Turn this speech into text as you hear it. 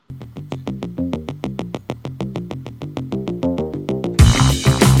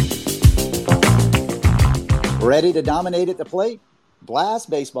Ready to dominate at the plate? Blast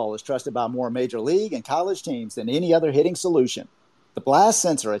Baseball is trusted by more major league and college teams than any other hitting solution. The Blast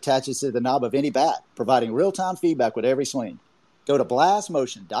sensor attaches to the knob of any bat, providing real-time feedback with every swing. Go to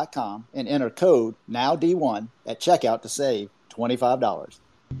blastmotion.com and enter code NOWD1 at checkout to save $25.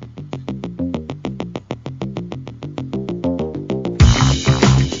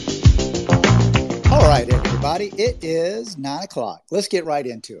 All right, everybody, it is 9 o'clock. Let's get right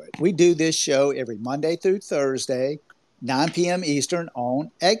into it. We do this show every Monday through Thursday, 9 p.m. Eastern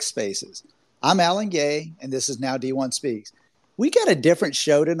on X Spaces. I'm Alan Gay, and this is Now D1 Speaks. We got a different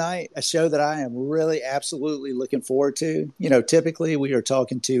show tonight, a show that I am really absolutely looking forward to. You know, typically we are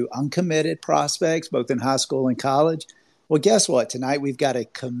talking to uncommitted prospects, both in high school and college. Well, guess what? Tonight we've got a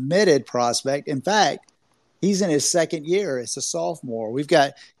committed prospect. In fact, he's in his second year as a sophomore. We've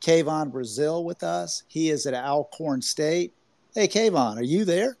got Kewan Braziel with us. He is at Alcorn State. Hey, Kewan, are you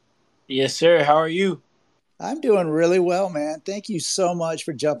there? Yes, sir. How are you? I'm doing really well, man. Thank you so much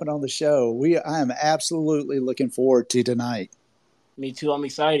for jumping on the show. I am absolutely looking forward to tonight. Me too. I'm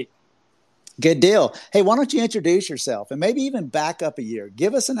excited. Good deal. Hey, why don't you introduce yourself and maybe even back up a year?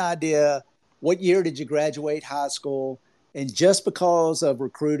 Give us an idea. What year did you graduate high school? And just because of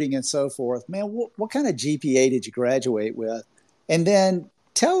recruiting and so forth, man, what kind of GPA did you graduate with? And then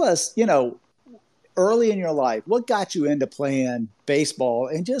tell us, you know, early in your life, what got you into playing baseball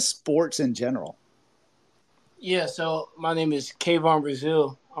and just sports in general? Yeah, so my name is Kewan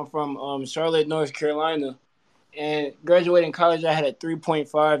Braziel. I'm from Charlotte, North Carolina. And graduating college, I had a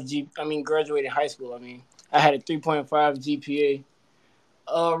 3.5 graduating high school, I had a 3.5 GPA.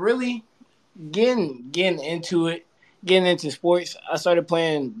 Really getting into it. Getting into sports, I started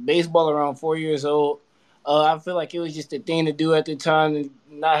playing baseball around 4 years old. I feel like it was just a thing to do at the time and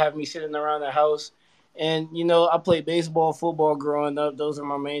not have me sitting around the house. And, you know, I played baseball, football growing up. Those are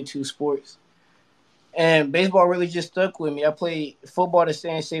my main two sports. And baseball really just stuck with me. I played football to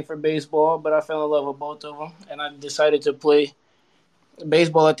stay in shape for baseball, but I fell in love with both of them. And I decided to play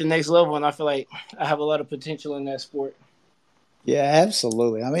baseball at the next level, and I feel like I have a lot of potential in that sport. Yeah,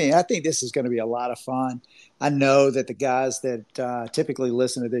 absolutely. I mean, I think this is going to be a lot of fun. I know that the guys that typically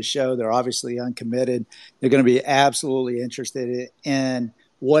listen to this show, they're obviously uncommitted. They're going to be absolutely interested in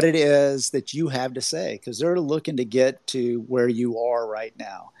what it is that you have to say because they're looking to get to where you are right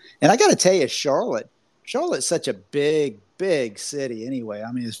now. And I got to tell you, Charlotte's such a big, big city anyway.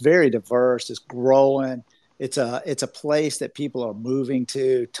 I mean, it's very diverse. It's growing. It's a place that people are moving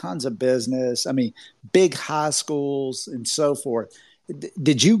to, tons of business. I mean, big high schools and so forth.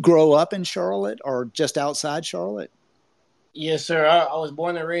 Did you grow up in Charlotte or just outside Charlotte? Yes, sir. I was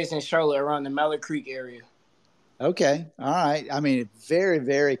born and raised in Charlotte around the Mallard Creek area. Okay. All right. I mean, very,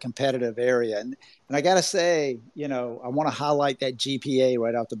 very competitive area. And I got to say, you know, I want to highlight that GPA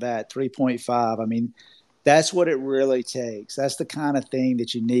right out the bat, 3.5. I mean, that's what it really takes. That's the kind of thing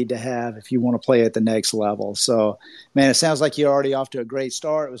that you need to have if you want to play at the next level. So, man, it sounds like you're already off to a great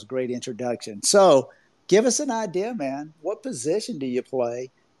start. It was a great introduction. So give us an idea, man. What position do you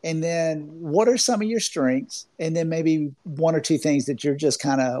play? And then what are some of your strengths? And then maybe one or two things that you're just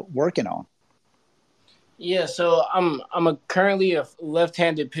kind of working on. Yeah, so I'm currently a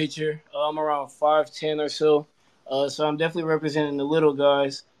left-handed pitcher. I'm around 5'10" or so. So I'm definitely representing the little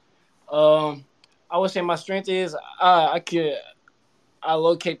guys. I would say my strength is I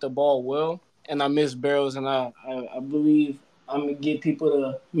locate the ball well and I miss barrels and I believe I'm gonna get people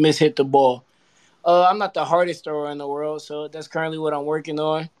to miss hit the ball. I'm not the hardest thrower in the world, so that's currently what I'm working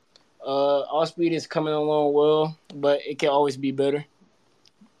on. All speed is coming along well, but it can always be better.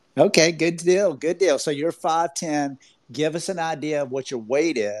 Okay, good deal. Good deal. So you're 5'10". Give us an idea of what your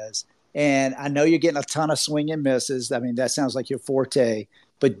weight is. And I know you're getting a ton of swing and misses. I mean, that sounds like your forte.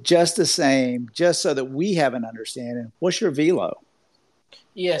 But just the same, just so that we have an understanding, what's your velo?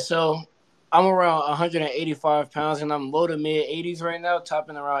 Yeah, so I'm around 185 pounds, and I'm low to mid 80s right now,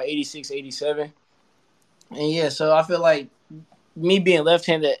 topping around 86, 87. And yeah, so I feel like me being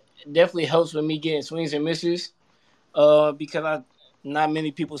left-handed definitely helps with me getting swings and misses because not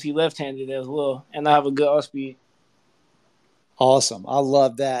many people see left-handed as well, and I have a good off speed. Awesome. I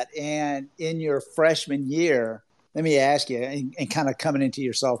love that. And in your freshman year, let me ask you, and kind of coming into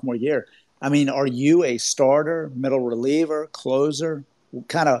your sophomore year, I mean, are you a starter, middle reliever, closer?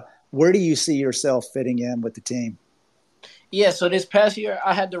 Kind of where do you see yourself fitting in with the team? Yeah, so this past year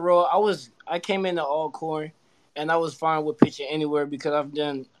I had the role. I came into Alcorn, and I was fine with pitching anywhere because I've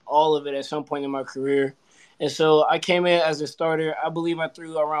done all of it at some point in my career. And so I came in as a starter. I believe I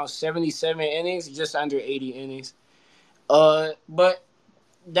threw around 77 innings, just under 80 innings. But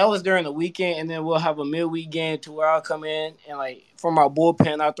that was during the weekend, and then we'll have a midweek game to where I'll come in and like for my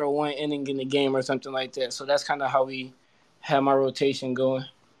bullpen, I'll throw one inning in the game or something like that. So that's kind of how we have my rotation going.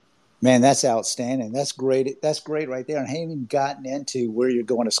 Man, that's outstanding. That's great. That's great right there. And haven't even gotten into where you're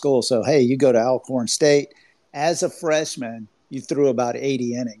going to school. So, hey, you go to Alcorn State as a freshman. You threw about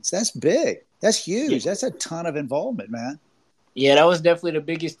 80 innings. That's big. That's Yeah, huge. That's a ton of involvement, man. yeah, that was definitely the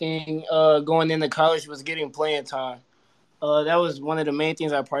biggest thing going into college was getting playing time. That was one of the main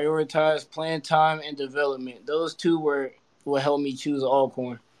things I prioritized: playing time and development. Those two were what helped me choose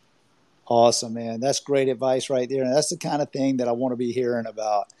Alcorn. Awesome, man. That's great advice right there. And that's the kind of thing that I want to be hearing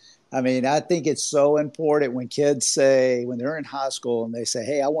about. I mean, I think it's so important when kids say, when they're in high school and they say,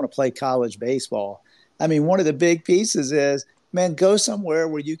 hey, I want to play college baseball. I mean, one of the big pieces is, man, go somewhere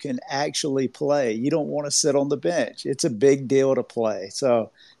where you can actually play. You don't want to sit on the bench. It's a big deal to play.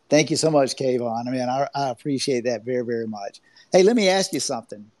 So thank you so much, Kayvon. I mean, I appreciate that very, very much. Hey, let me ask you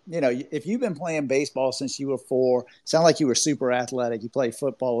something. You know, if you've been playing baseball since you were 4, sound like you were super athletic. You played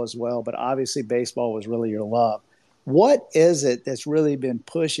football as well, but obviously baseball was really your love. What is it that's really been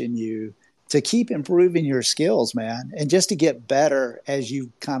pushing you to keep improving your skills, man, and just to get better as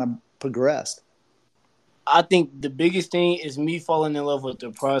you kind of progressed? I think the biggest thing is me falling in love with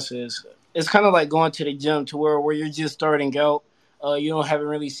the process. It's kind of like going to the gym to where you're just starting out. You don't haven't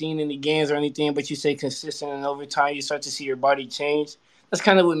really seen any gains or anything, but you stay consistent, and over time you start to see your body change. That's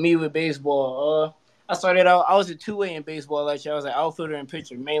kind of with me with baseball. I started out. I was a two-way in baseball last year. I was an outfielder and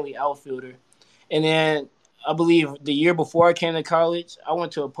pitcher, mainly outfielder. And then I believe the year before I came to college, I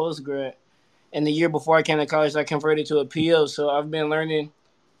went to a post grad. And the year before I came to college, I converted to a PO. So I've been learning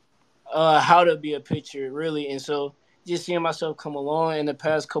how to be a pitcher, really. And so just seeing myself come along in the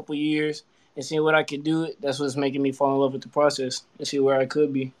past couple years and seeing what I could do, that's what's making me fall in love with the process and see where I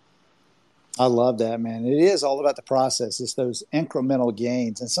could be. I love that, man. It is all about the process. It's those incremental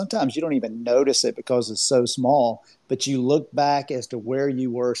gains. And sometimes you don't even notice it because it's so small, but you look back as to where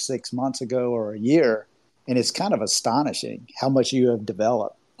you were 6 months ago or a year, and it's kind of astonishing how much you have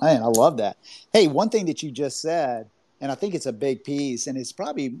developed. Man, I love that. Hey, one thing that you just said, and I think it's a big piece, and it's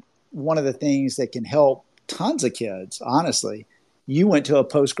probably one of the things that can help tons of kids, honestly. You went to a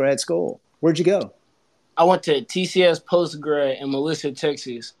post grad school. Where'd you go? I went to TCS post grad in Melissa,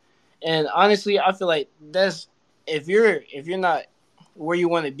 Texas. And honestly, I feel like that's if you're not where you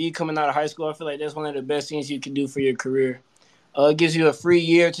want to be coming out of high school, I feel like that's one of the best things you can do for your career. It gives you a free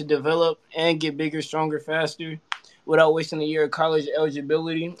year to develop and get bigger, stronger, faster, without wasting a year of college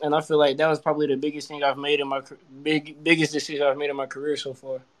eligibility. And I feel like that was probably the biggest thing I've made in my biggest decision I've made in my career so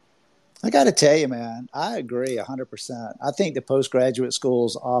far. I got to tell you, man, I agree 100%. I think the postgraduate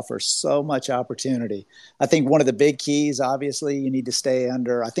schools offer so much opportunity. I think one of the big keys, obviously, you need to stay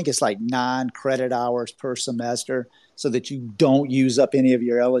under, I think it's like 9 credit hours per semester so that you don't use up any of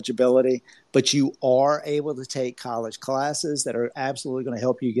your eligibility, but you are able to take college classes that are absolutely going to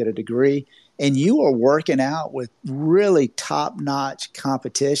help you get a degree. And you are working out with really top notch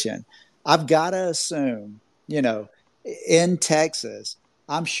competition. I've got to assume, you know, in Texas,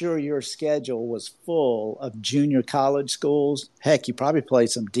 I'm sure your schedule was full of junior college schools. Heck, you probably played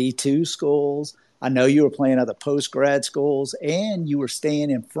some D2 schools. I know you were playing other post grad schools, and you were staying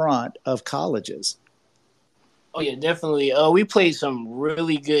in front of colleges. Oh yeah, definitely. We played some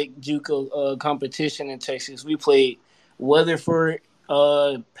really good JUCO competition in Texas. We played Weatherford,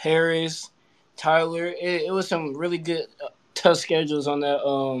 Paris, Tyler. It was some really good tough schedules on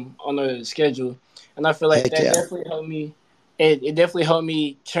the schedule, and I feel like Heck that yeah. definitely helped me. It definitely helped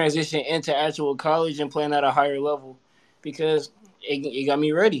me transition into actual college and playing at a higher level because it got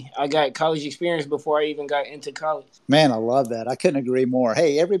me ready. I got college experience before I even got into college. Man, I love that. I couldn't agree more.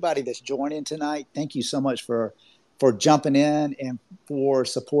 Hey, everybody that's joining tonight, thank you so much for jumping in and for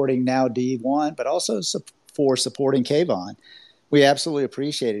supporting Now D1, but also for supporting Kayvon. We absolutely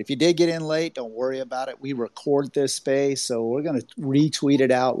appreciate it. If you did get in late, don't worry about it. We record this space, so we're going to retweet it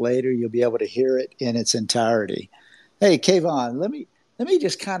out later. You'll be able to hear it in its entirety. Hey, Kayvon, let me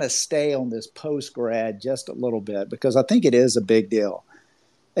just kind of stay on this post grad just a little bit because I think it is a big deal,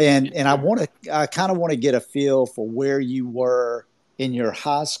 and I kind of want to get a feel for where you were in your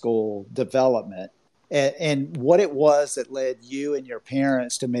high school development and what it was that led you and your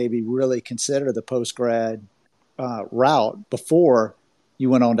parents to maybe really consider the post grad route before you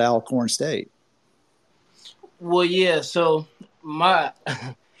went on to Alcorn State. Well, yeah. So my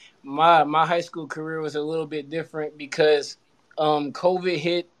my high school career was a little bit different because COVID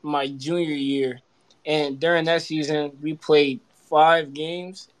hit my junior year, and during that season we played 5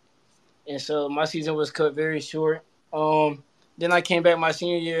 games, and so my season was cut very short. Then I came back my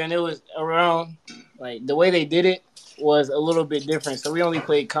senior year, and it was around like the way they did it was a little bit different. So we only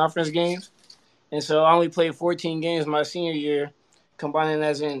played conference games, and so I only played 14 games my senior year, combining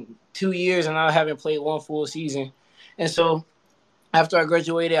as in 2 years, and I haven't played one full season. And so after I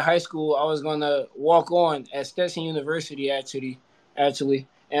graduated high school, I was gonna walk on at Stetson University actually, and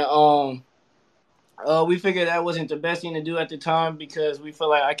we figured that wasn't the best thing to do at the time because we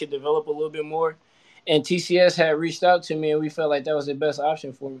felt like I could develop a little bit more. And TCS had reached out to me, and we felt like that was the best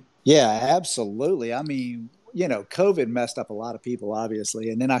option for me. Yeah, absolutely. I mean, COVID messed up a lot of people, obviously.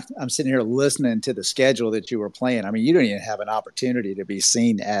 And then I'm sitting here listening to the schedule that you were playing. I mean, you don't even have an opportunity to be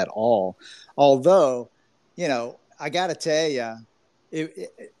seen at all. Although, I got to tell you,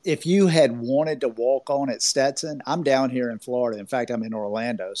 if you had wanted to walk on at Stetson, I'm down here in Florida. In fact, I'm in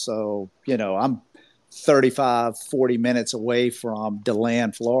Orlando. So, I'm 35, 40 minutes away from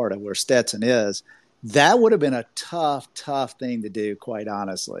DeLand, Florida, where Stetson is. That would have been a tough, tough thing to do, quite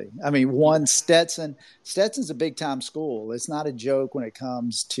honestly. I mean, Stetson's a big time school. It's not a joke when it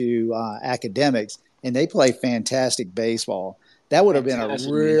comes to academics, and they play fantastic baseball. That would have been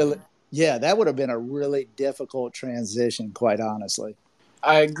that would have been a really difficult transition, quite honestly.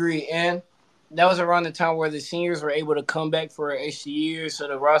 I agree, and that was around the time where the seniors were able to come back for an extra year, so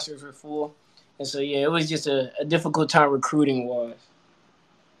the rosters were full, and so yeah, it was just a difficult time recruiting wise.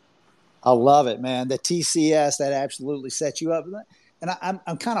 I love it, man. The TCS, that absolutely sets you up. And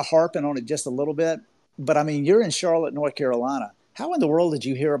I'm kind of harping on it just a little bit, but I mean, you're in Charlotte, North Carolina. How in the world did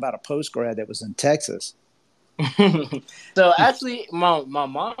you hear about a post grad that was in Texas? So actually, my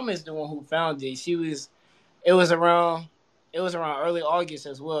mom is the one who found it. It was around early August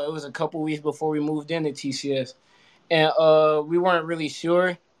as well. It was a couple weeks before we moved into TCS, and we weren't really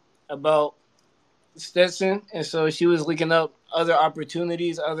sure about Stetson, and so she was looking up other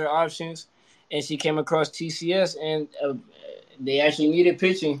opportunities, other options, and she came across TCS, and they actually needed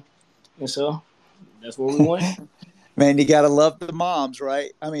pitching, and so that's where we went. Man, you gotta love the moms,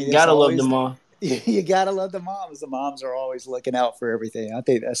 right? I mean, it's Gotta love always them all. you gotta love the moms. The moms are always looking out for everything. I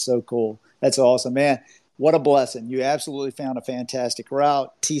think that's so cool. That's awesome, man. What a blessing! You absolutely found a fantastic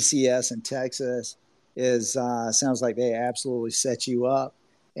route. TCS in Texas is sounds like they absolutely set you up,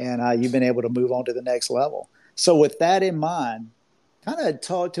 and you've been able to move on to the next level. So, with that in mind, kind of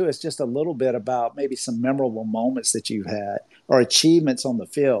talk to us just a little bit about maybe some memorable moments that you've had or achievements on the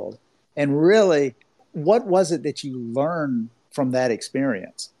field, and really, what was it that you learned from that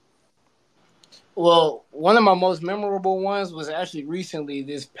experience? Well, one of my most memorable ones was actually recently,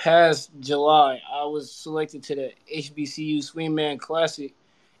 this past July. I was selected to the HBCU Swingman Classic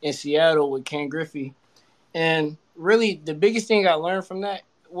in Seattle with Ken Griffey. And really, the biggest thing I learned from that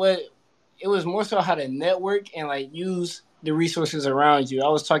was it was more so how to network and like use the resources around you. I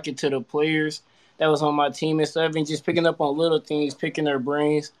was talking to the players that was on my team and stuff, and just picking up on little things, picking their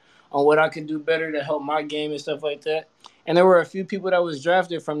brains on what I could do better to help my game and stuff like that. And there were a few people that was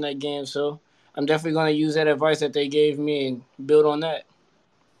drafted from that game, so I'm definitely going to use that advice that they gave me and build on that.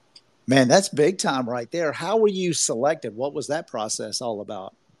 Man, that's big time right there. How were you selected? What was that process all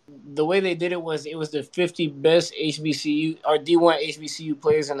about? The way they did it was the 50 best HBCU or D1 HBCU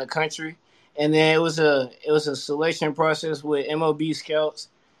players in the country, and then it was a selection process with MLB scouts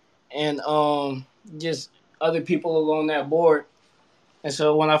and just other people along that board. And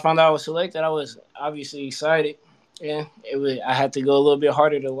so when I found out I was selected, I was obviously excited, and I had to go a little bit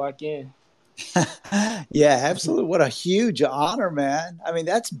harder to lock in. Yeah, absolutely. What a huge honor, man. I mean,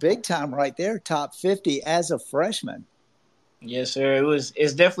 that's big time right there. Top 50 as a freshman. Yes, sir.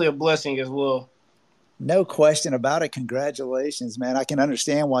 It's definitely a blessing as well. No question about it. Congratulations, man. I can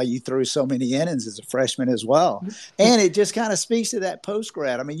understand why you threw so many innings as a freshman as well. And it just kind of speaks to that post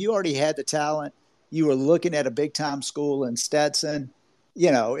grad. I mean, you already had the talent. You were looking at a big time school in Stetson.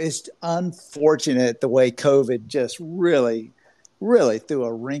 It's unfortunate the way COVID just really, really threw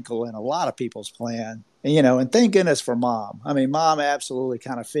a wrinkle in a lot of people's plan. And thank goodness for mom. I mean, mom absolutely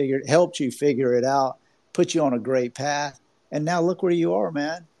kind of helped you figure it out, put you on a great path. And now look where you are,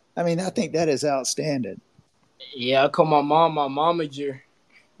 man. I mean, I think that is outstanding. Yeah, I call my mom my momager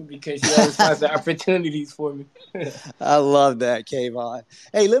because she always finds the opportunities for me. I love that, Kewan.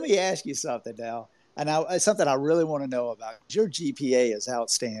 Hey, let me ask you something now. And it's something I really want to know about. Your GPA is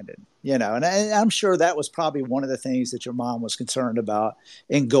outstanding, and I'm sure that was probably one of the things that your mom was concerned about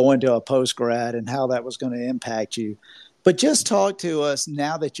in going to a post grad and how that was going to impact you. But just talk to us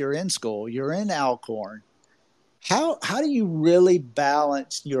now that you're in school, you're in Alcorn. How do you really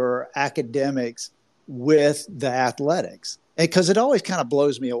balance your academics with the athletics? Because it always kind of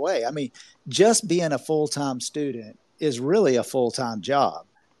blows me away. I mean, just being a full-time student is really a full-time job.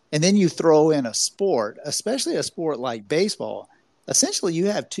 And then you throw in a sport, especially a sport like baseball. Essentially, you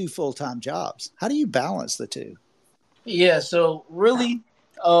have two full-time jobs. How do you balance the two? Yeah, so really,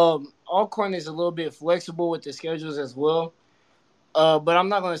 Alcorn is a little bit flexible with the schedules as well. But I'm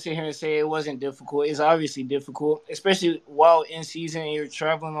not going to sit here and say it wasn't difficult. It's obviously difficult, especially while in season and you're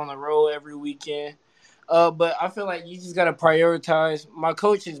traveling on the road every weekend. But I feel like you just got to prioritize. My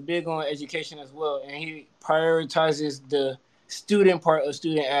coach is big on education as well, and he prioritizes the student part of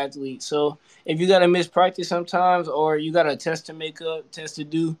student athlete. So if you got to miss practice sometimes, or you got a test to make up, test to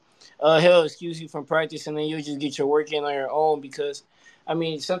do, he'll excuse you from practice, and then you'll just get your work in on your own because, I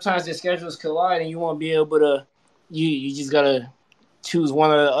mean, sometimes the schedules collide, and you won't be able to. You just gotta choose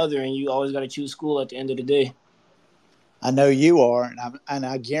one or the other, and you always got to choose school at the end of the day. I know you are, and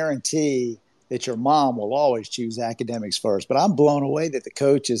I guarantee that your mom will always choose academics first. But I'm blown away that the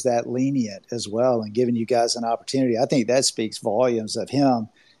coach is that lenient as well and giving you guys an opportunity. I think that speaks volumes of him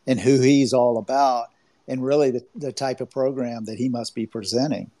and who he's all about, and really the type of program that he must be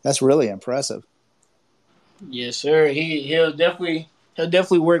presenting. That's really impressive. Yes, sir. He'll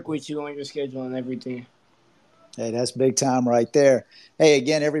definitely work with you on your schedule and everything. Hey, that's big time right there. Hey,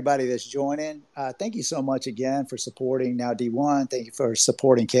 again, everybody that's joining, thank you so much again for supporting Now D1. Thank you for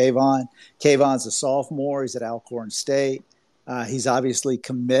supporting Kewan. Kewan's a sophomore. He's at Alcorn State. He's obviously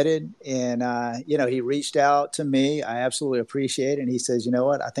committed, and he reached out to me. I absolutely appreciate it. And he says, you know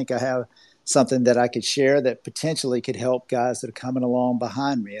what? I think I have something that I could share that potentially could help guys that are coming along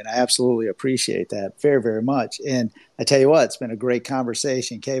behind me. And I absolutely appreciate that very, very much. And I tell you what, it's been a great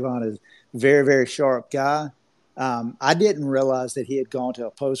conversation. Kewan is a very, very sharp guy. I didn't realize that he had gone to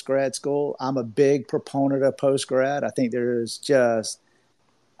a post grad school. I'm a big proponent of post grad. I think there's just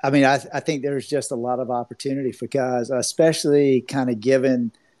a lot of opportunity for guys, especially kind of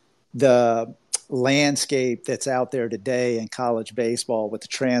given the landscape that's out there today in college baseball with the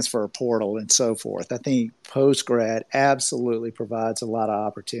transfer portal and so forth. I think post grad absolutely provides a lot of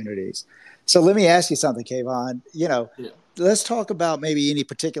opportunities. So let me ask you something, Kayvon. Yeah. Let's talk about maybe any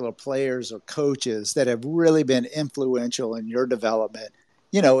particular players or coaches that have really been influential in your development,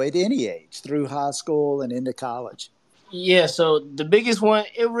 at any age through high school and into college. Yeah, so the biggest one,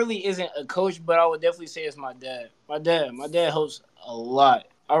 it really isn't a coach, but I would definitely say it's my dad. My dad helps a lot.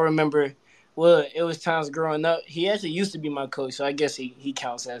 I remember, well, it was times growing up. He actually used to be my coach, so I guess he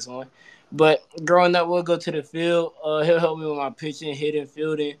counts as one. But growing up, we'll go to the field. He'll help me with my pitching, hitting,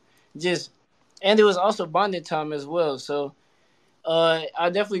 fielding, just, and it was also bonding time as well. So I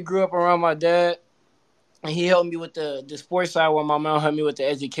definitely grew up around my dad, and he helped me with the sports side, while my mom helped me with the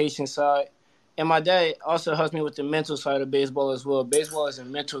education side. And my dad also helps me with the mental side of baseball as well. Baseball is a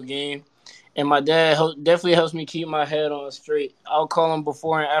mental game, and my dad definitely helps me keep my head on straight. I'll call him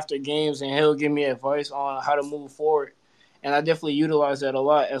before and after games, and he'll give me advice on how to move forward. And I definitely utilize that a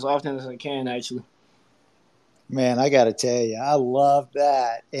lot, as often as I can, actually. Man, I got to tell you, I love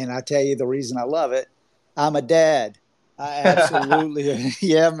that. And I tell you the reason I love it. I'm a dad. I absolutely,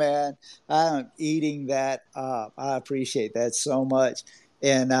 yeah, man. I'm eating that up. I appreciate that so much.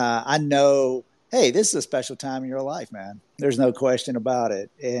 And I know, hey, this is a special time in your life, man. There's no question about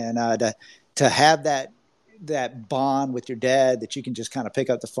it. And to have that bond with your dad that you can just kind of pick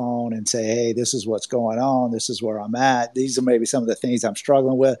up the phone and say, hey, this is what's going on. This is where I'm at. These are maybe some of the things I'm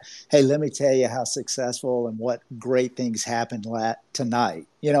struggling with. Hey, let me tell you how successful and what great things happened tonight.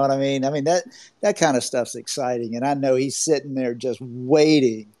 You know what I mean? I mean, that kind of stuff's exciting. And I know he's sitting there just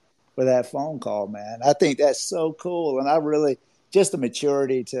waiting for that phone call, man. I think that's so cool. And I really, just the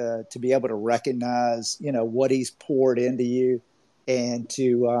maturity to be able to recognize, what he's poured into you and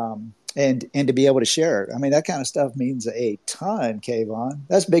and to be able to share it. I mean, that kind of stuff means a ton, Kayvon.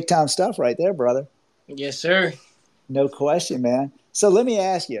 That's big time stuff right there, brother. Yes, sir. No question, man. So let me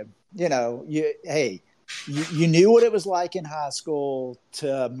ask you, you knew what it was like in high school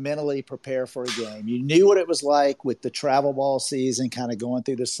to mentally prepare for a game. You knew what it was like with the travel ball season, kind of going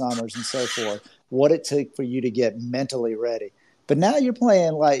through the summers and so forth, what it took for you to get mentally ready. But now you're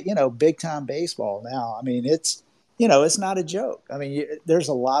playing like, big time baseball now. I mean, it's not a joke. I mean, there's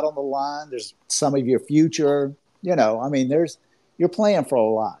a lot on the line. There's some of your future, I mean, you're playing for a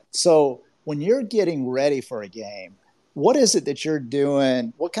lot. So when you're getting ready for a game, what is it that you're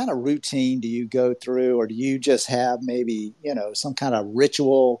doing? What kind of routine do you go through, or do you just have maybe, some kind of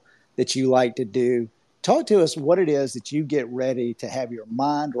ritual that you like to do? Talk to us what it is that you get ready to have your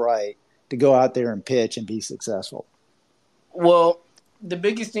mind right to go out there and pitch and be successful. Well, the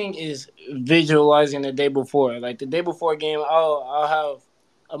biggest thing is visualizing the day before. Like the day before a game, I'll have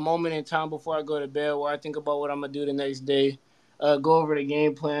a moment in time before I go to bed where I think about what I'm gonna do the next day. Go over the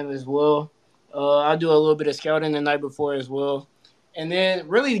game plan as well. I do a little bit of scouting the night before as well, and then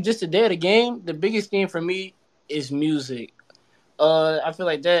really just the day of the game. The biggest thing for me is music. I feel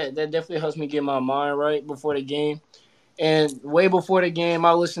like that definitely helps me get my mind right before the game. And way before the game,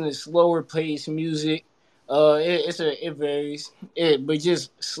 I listen to slower pace music. It varies, but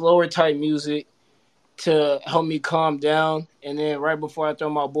just slower type music to help me calm down. And then right before I throw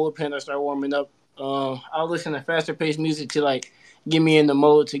my bullpen, I start warming up. I'll listen to faster paced music to like get me in the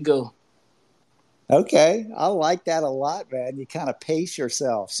mode to go. Okay, I like that a lot, man. You kind of pace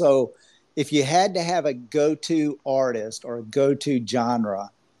yourself. So, if you had to have a go-to artist or a go-to genre,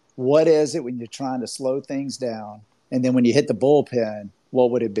 what is it when you're trying to slow things down? And then when you hit the bullpen,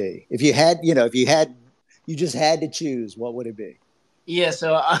 what would it be? If you had, you just had to choose, what would it be? Yeah,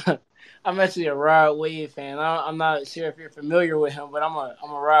 so I'm actually a Rod Wave fan. I'm not sure if you're familiar with him, but I'm a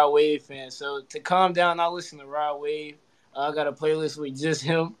Rod Wave fan. So to calm down, I listen to Rod Wave. I got a playlist with just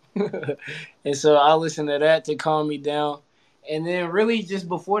him, and so I listen to that to calm me down. And then really just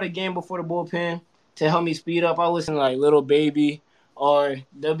before the game, before the bullpen, to help me speed up, I listen to like Little Baby or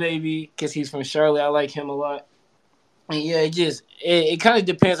The Baby because he's from Charlotte. I like him a lot. And yeah, it kind of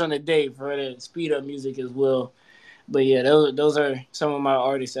depends on the day for the speed up music as well. But yeah, those are some of my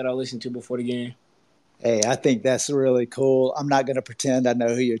artists that I listen to before the game. Hey, I think that's really cool. I'm not going to pretend I know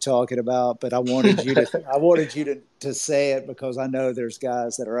who you're talking about, but I wanted you to say it because I know there's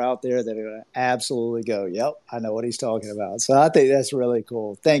guys that are out there that are going to absolutely go, "Yep, I know what he's talking about." So I think that's really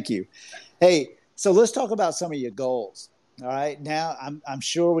cool. Thank you. Hey, so let's talk about some of your goals. All right. Now, I'm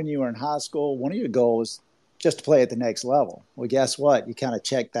sure when you were in high school, one of your goals just to play at the next level. Well, guess what? You kind of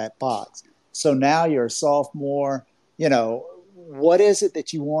checked that box. So now you're a sophomore. What is it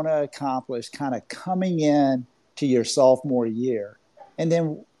that you want to accomplish kind of coming in to your sophomore year? And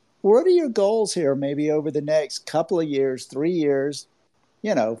then what are your goals here maybe over the next couple of years, 3 years,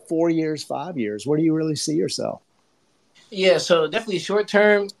 4 years, 5 years? Where do you really see yourself? Yeah, so definitely short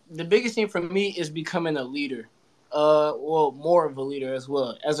term. The biggest thing for me is becoming a leader. Well, more of a leader as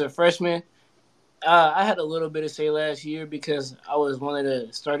well. As a freshman, I had a little bit of say last year because I was one of the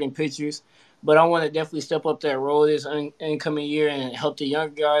starting pitchers. But I want to definitely step up that role this incoming year and help the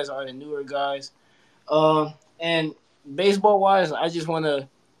younger guys or the newer guys. And baseball wise, I just want to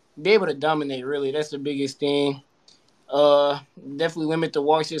be able to dominate. Really, that's the biggest thing. Uh, Definitely limit the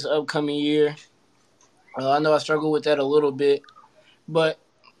walks this upcoming year. I know I struggle with that a little bit, but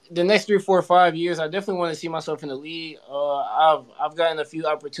the next 3, 4, 5 years, I definitely want to see myself in the league. I've gotten a few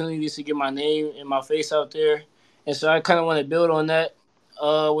opportunities to get my name and my face out there, and so I kind of want to build on that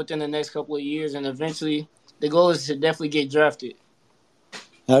within the next couple of years, and eventually the goal is to definitely get drafted.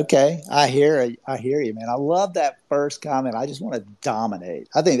 Okay, I hear it. I hear you, man. I love that first comment. I just want to dominate.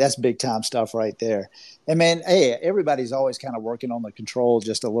 I think that's big time stuff right there. And man, hey, everybody's always kind of working on the control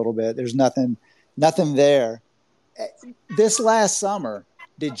just a little bit. There's nothing there. This last summer,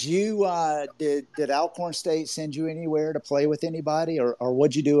 did Alcorn State send you anywhere to play with anybody, or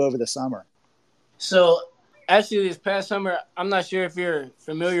what'd you do over the summer? So actually, this past summer, I'm not sure if you're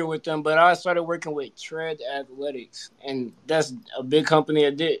familiar with them, but I started working with Tread Athletics, and that's a big company,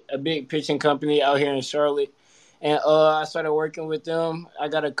 a big pitching company out here in Charlotte. And I started working with them. I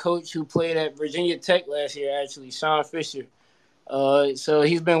got a coach who played at Virginia Tech last year, actually, Sean Fisher. So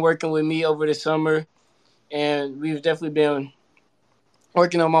he's been working with me over the summer, and we've definitely been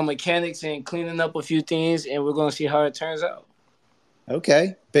working on my mechanics and cleaning up a few things, and we're going to see how it turns out.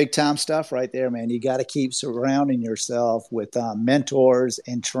 Okay, big time stuff right there, man. You got to keep surrounding yourself with mentors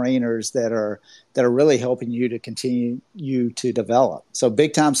and trainers that are really helping you to continue you to develop. So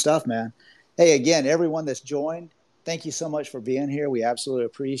big time stuff, man. Hey, again, everyone that's joined, thank you so much for being here. We absolutely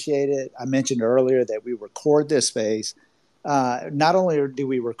appreciate it. I mentioned earlier that we record this space. Not only do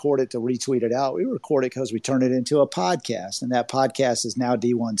we record it to retweet it out, we record it because we turn it into a podcast, and that podcast is now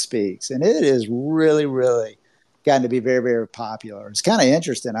D1 Speaks, and it is really, really gotten to be very, very popular. It's kind of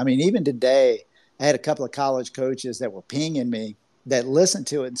interesting. I mean, even today, I had a couple of college coaches that were pinging me that listen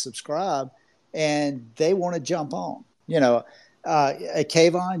to it and subscribe, and they want to jump on.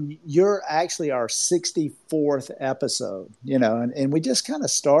 Kewan, you're actually our 64th episode, and we just kind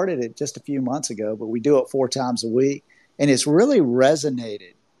of started it just a few months ago, but we do it 4 times a week, and it's really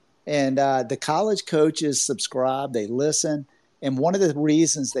resonated. And the college coaches subscribe, they listen, and one of the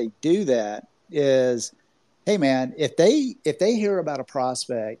reasons they do that is, hey man, if they hear about a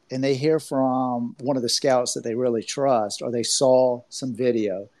prospect and they hear from one of the scouts that they really trust, or they saw some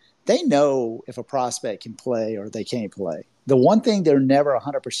video, they know if a prospect can play or they can't play. The one thing they're never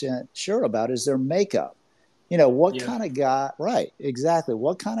 100% sure about is their makeup. What Yeah. kind of guy, right? Exactly.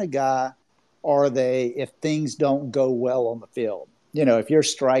 What kind of guy are they if things don't go well on the field? If you're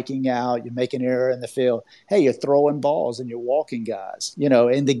striking out, you're making error in the field, hey, you're throwing balls and you're walking guys,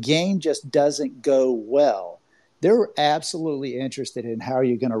 and the game just doesn't go well. They're absolutely interested in how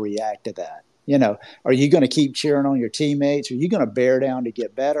you're going to react to that. You know, are you going to keep cheering on your teammates? Are you going to bear down to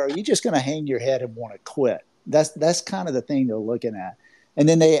get better? Are you just going to hang your head and want to quit? That's kind of the thing they're looking at. And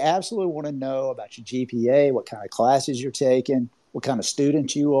then they absolutely want to know about your GPA, what kind of classes you're taking, what kind of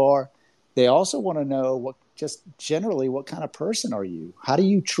student you are. They also want to know what just generally what kind of person are you? How do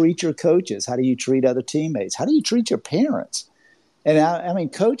you treat your coaches? How do you treat other teammates? How do you treat your parents? And I mean,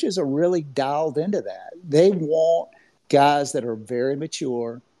 coaches are really dialed into that. They want guys that are very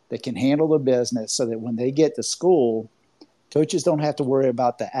mature, that can handle the business so that when they get to school, coaches don't have to worry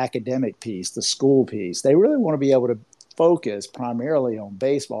about the academic piece, the school piece. They really want to be able to focus primarily on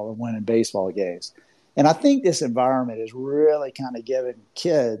baseball and winning baseball games. And I think this environment is really kind of giving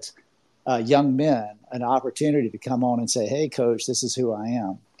kids, young men, an opportunity to come on and say, hey, coach, this is who I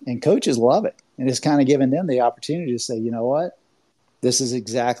am. And coaches love it. And it's kind of giving them the opportunity to say, you know what? This is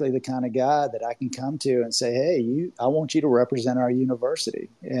exactly the kind of guy that I can come to and say, hey, I want you to represent our university,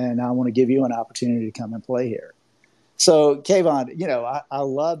 and I want to give you an opportunity to come and play here. So, Kewan, I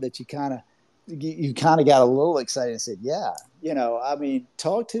love that you kind of got a little excited and said, yeah, I mean,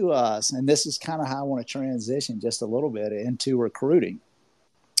 talk to us. And this is kind of how I want to transition just a little bit into recruiting.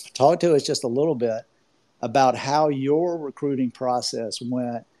 Talk to us just a little bit about how your recruiting process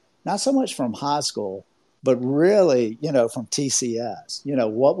went, not so much from high school, but really, from TCS,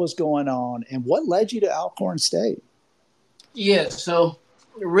 what was going on and what led you to Alcorn State? Yeah, so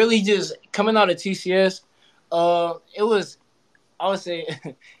really just coming out of TCS, it was, I would say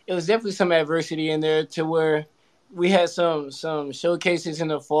it was definitely some adversity in there to where we had some showcases in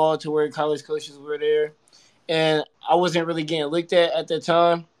the fall to where college coaches were there, and I wasn't really getting looked at the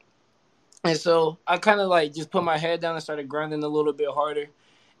time, and so I kind of like just put my head down and started grinding a little bit harder,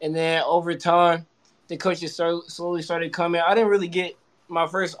 and then over time, the coaches slowly started coming. I didn't really get my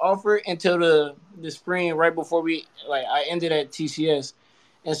first offer until the spring, right before I ended at TCS,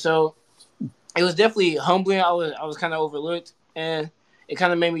 and so it was definitely humbling. I was kind of overlooked, and it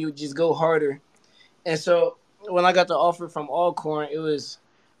kind of made me just go harder. And so when I got the offer from Alcorn, it was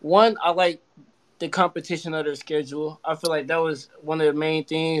one, I like the competition of their schedule. I feel like that was one of the main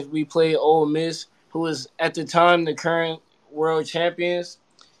things. We played Ole Miss, who was at the time the current world champions,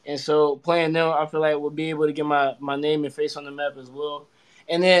 and so playing them, I feel like would be able to get my name and face on the map as well.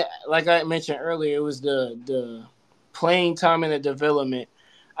 And then, like I mentioned earlier, it was the playing time and the development.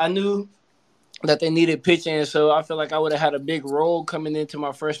 I knew that they needed pitching, and so I feel like I would have had a big role coming into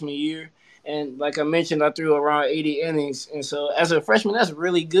my freshman year. And like I mentioned, I threw around 80 innings, and so as a freshman, that's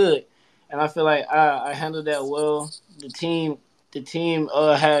really good. And I feel like I handled that well. The team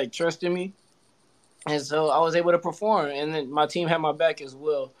had trust in me, and so I was able to perform. And then my team had my back as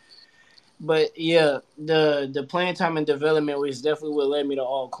well. But yeah, the playing time and development was definitely what led me to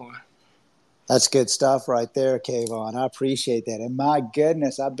Alcorn. That's good stuff right there, Kayvon. I appreciate that. And my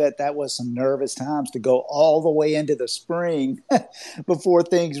goodness, I bet that was some nervous times to go all the way into the spring before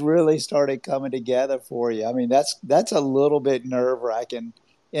things really started coming together for you. I mean, that's a little bit nerve wracking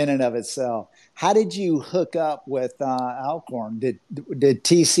in and of itself. How did you hook up with Alcorn? Did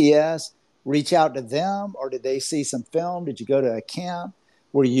TCS reach out to them, or did they see some film? Did you go to a camp?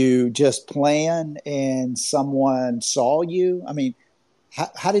 Were you just playing and someone saw you? I mean,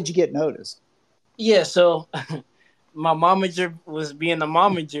 how did you get noticed? Yeah, so my momager was being the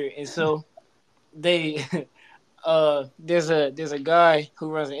momager, and so they there's a guy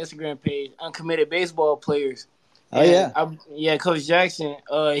who runs an Instagram page, uncommitted baseball players, Oh and yeah. yeah, Coach Jackson,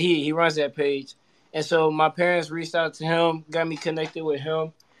 he runs that page, and so my parents reached out to him, got me connected with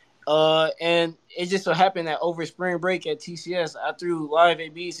him, and it just so happened that over spring break at TCS, I threw live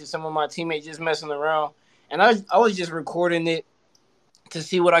ABs to some of my teammates just messing around, and I was just recording it to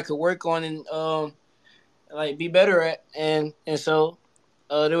see what I could work on and like be better at, and so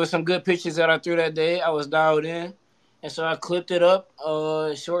there was some good pitches that I threw that day. I was dialed in, and so I clipped it up,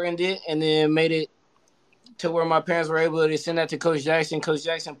 shortened it, and then made it to where my parents were able to send that to Coach Jackson. Coach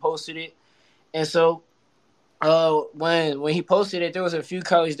Jackson posted it, and so when he posted it, there was a few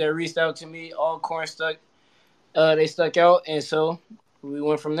colleges that reached out to me. Alcorn they stuck out, and so we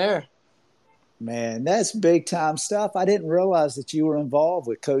went from there. Man, that's big time stuff. I didn't realize that you were involved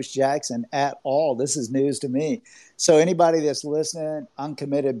with Coach Jackson at all. This is news to me. So anybody that's listening,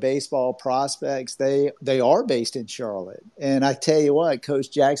 uncommitted baseball prospects, they are based in Charlotte. And I tell you what,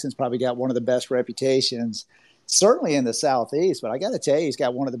 Coach Jackson's probably got one of the best reputations, certainly in the Southeast, but I got to tell you, he's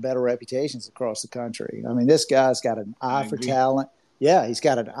got one of the better reputations across the country. I mean, this guy's got an eye I for agree. talent. Yeah, he's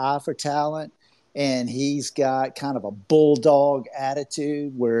got an eye for talent, and he's got kind of a bulldog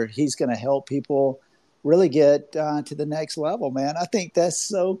attitude where he's going to help people really get to the next level, man. I think that's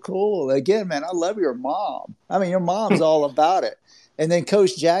so cool. Again, man, I love your mom. I mean, your mom's all about it. And then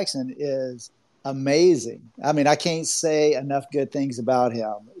Coach Jackson is amazing. I mean, I can't say enough good things about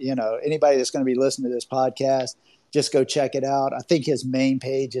him. You know, anybody that's going to be listening to this podcast, just go check it out. I think his main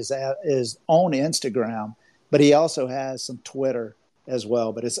page is on Instagram, but he also has some Twitter as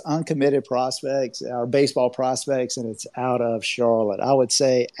well. But it's uncommitted prospects, or baseball prospects, and it's out of Charlotte. I would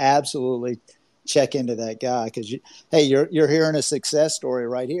say absolutely check into that guy because you're hearing a success story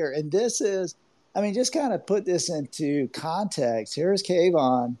right here, and this is, I mean, just kind of put this into context. Here's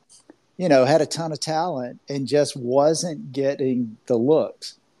Kewan, you know, had a ton of talent and just wasn't getting the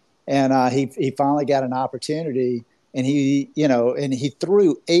looks. And he finally got an opportunity, and he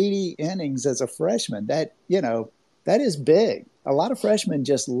threw 80 innings as a freshman. That, you know, that is big. A lot of freshmen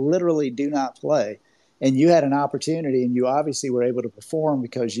just literally do not play. And you had an opportunity, and you obviously were able to perform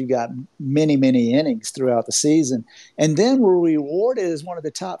because you got many, many innings throughout the season. And then were rewarded as one of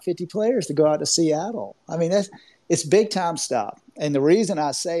the top 50 players to go out to Seattle. I mean, it's big time stuff. And the reason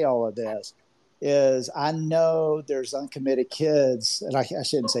I say all of this is I know there's uncommitted kids, and I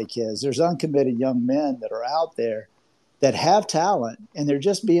shouldn't say kids, there's uncommitted young men that are out there that have talent, and they're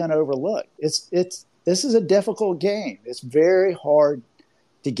just being overlooked. This is a difficult game. It's very hard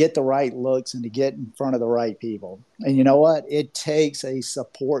to get the right looks and to get in front of the right people. And you know what? It takes a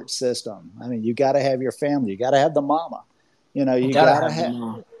support system. I mean, you got to have your family. You got to have the mama. You know, you got to have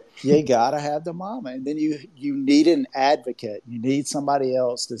the mama. And then you need an advocate. You need somebody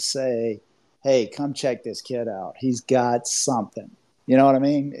else to say, hey, come check this kid out. He's got something. You know what I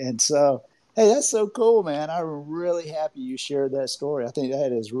mean? And so, hey, that's so cool, man. I'm really happy you shared that story. I think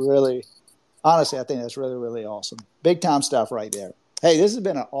that is really, honestly, I think that's really, really awesome. Big time stuff right there. Hey, this has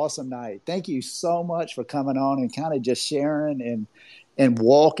been an awesome night. Thank you so much for coming on and kind of just sharing and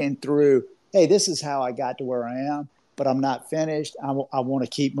walking through, hey, this is how I got to where I am, but I'm not finished. I want to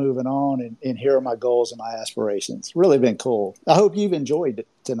keep moving on, and here are my goals and my aspirations. Really been cool. I hope you've enjoyed it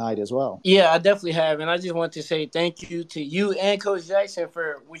tonight as well. Yeah, I definitely have. And I just want to say thank you to you and Coach Jackson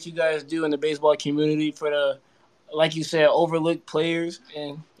for what you guys do in the baseball community for the, like you said, overlooked players.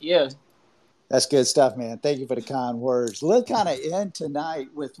 And yeah. That's good stuff, man. Thank you for the kind words. Let's kind of end tonight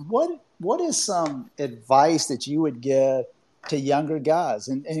with what is some advice that you would give to younger guys,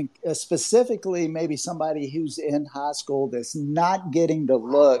 and specifically maybe somebody who's in high school that's not getting the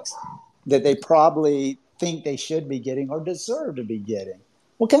looks that they probably think they should be getting or deserve to be getting.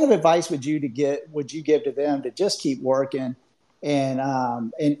 What kind of advice would you give to them to just keep working and have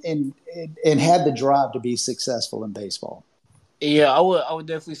the drive to be successful in baseball? Yeah, I would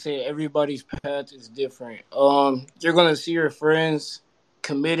definitely say everybody's path is different. You're gonna see your friends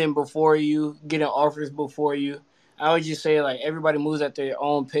committing before you, getting offers before you. I would just say like everybody moves at their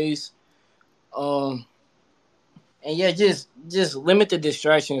own pace. Um, and yeah, just limit the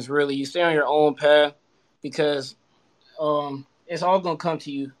distractions. Really, you stay on your own path because it's all gonna come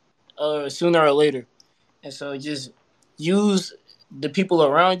to you sooner or later. And so just use the people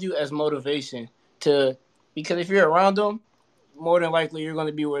around you as motivation to, because if you're around them, more than likely you're going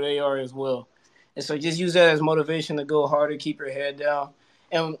to be where they are as well. And so just use that as motivation to go harder, keep your head down.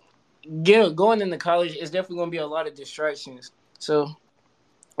 And going into college is definitely going to be a lot of distractions. So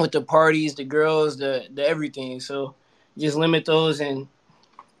with the parties, the girls, the everything. So just limit those and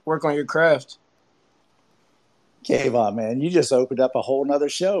work on your craft. Kewan, man, you just opened up a whole nother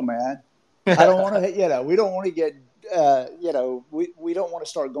show, man. I don't want to, we don't want to get, we don't want to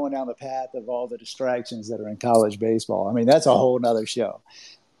start going down the path of all the distractions that are in college baseball. I mean, that's a whole nother show.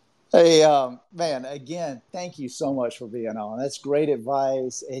 Hey, man, again, thank you so much for being on. That's great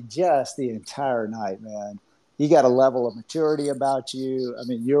advice. And just the entire night, man, you got a level of maturity about you. I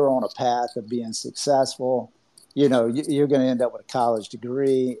mean, you're on a path of being successful. You know, you're going to end up with a college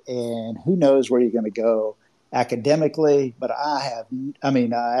degree, and who knows where you're going to go academically, but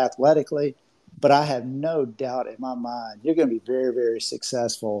athletically, but I have no doubt in my mind you're going to be very, very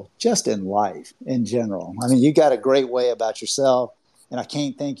successful just in life in general. I mean, you got a great way about yourself, and I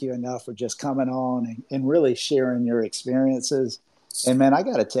can't thank you enough for just coming on and really sharing your experiences. And man, I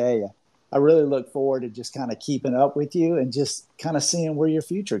got to tell you, I really look forward to just kind of keeping up with you and just kind of seeing where your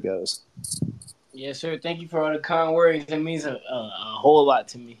future goes. Yes, sir. Thank you for all the kind words. It means a whole lot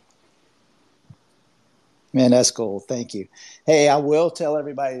to me. Man, that's cool. Thank you. Hey, I will tell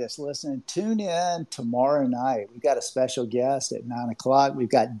everybody that's listening, tune in tomorrow night. We've got a special guest at 9:00. We've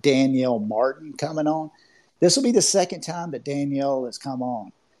got Danielle Martin coming on. This will be the second time that Danielle has come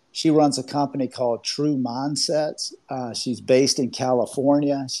on. She runs a company called True Mindsets. She's based in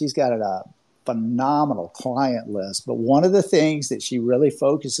California. She's got a phenomenal client list. But one of the things that she really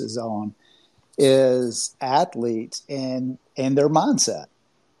focuses on is athletes and their mindset.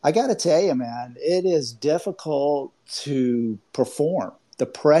 I got to tell you, man, it is difficult to perform, the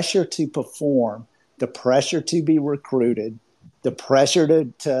pressure to perform, the pressure to be recruited, the pressure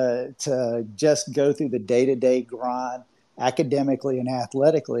to just go through the day-to-day grind academically and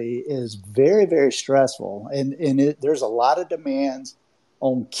athletically is very, very stressful. And there's a lot of demands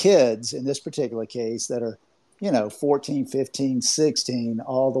on kids in this particular case that are, 14, 15, 16,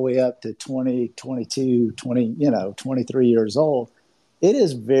 all the way up to 20, 22, 20, 23 years old. It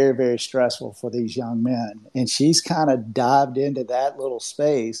is very, very stressful for these young men. And she's kind of dived into that little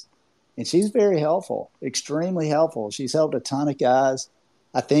space, and she's very helpful, extremely helpful. She's helped a ton of guys.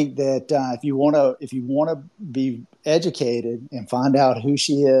 I think that if you want to be educated and find out who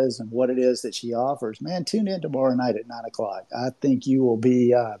she is and what it is that she offers, man, tune in tomorrow night at 9:00. I think you will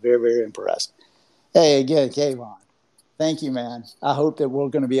be very, very impressed. Hey, again, Kewan, thank you, man. I hope that we're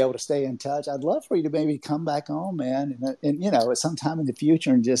going to be able to stay in touch. I'd love for you to maybe come back on, man, and at some time in the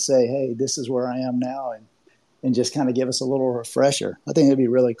future and just say, hey, this is where I am now, and just kind of give us a little refresher. I think it'd be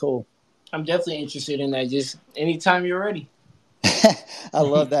really cool. I'm definitely interested in that. Just anytime you're ready. I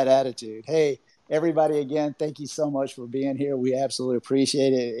love that attitude. Hey, everybody, again, thank you so much for being here. We absolutely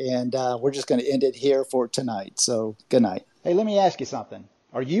appreciate it. And we're just going to end it here for tonight. So good night. Hey, let me ask you something.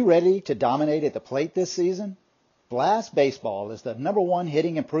 Are you ready to dominate at the plate this season? Blast Baseball is the #1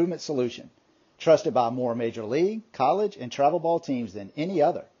 hitting improvement solution, trusted by more major league, college, and travel ball teams than any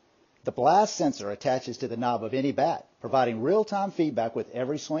other. The Blast sensor attaches to the knob of any bat, providing real-time feedback with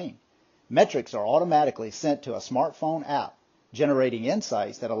every swing. Metrics are automatically sent to a smartphone app, generating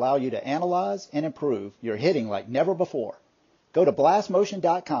insights that allow you to analyze and improve your hitting like never before. Go to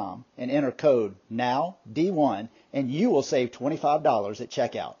blastmotion.com and enter code NOWD1 and you will save $25 at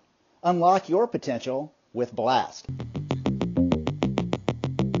checkout. Unlock your potential with Blast.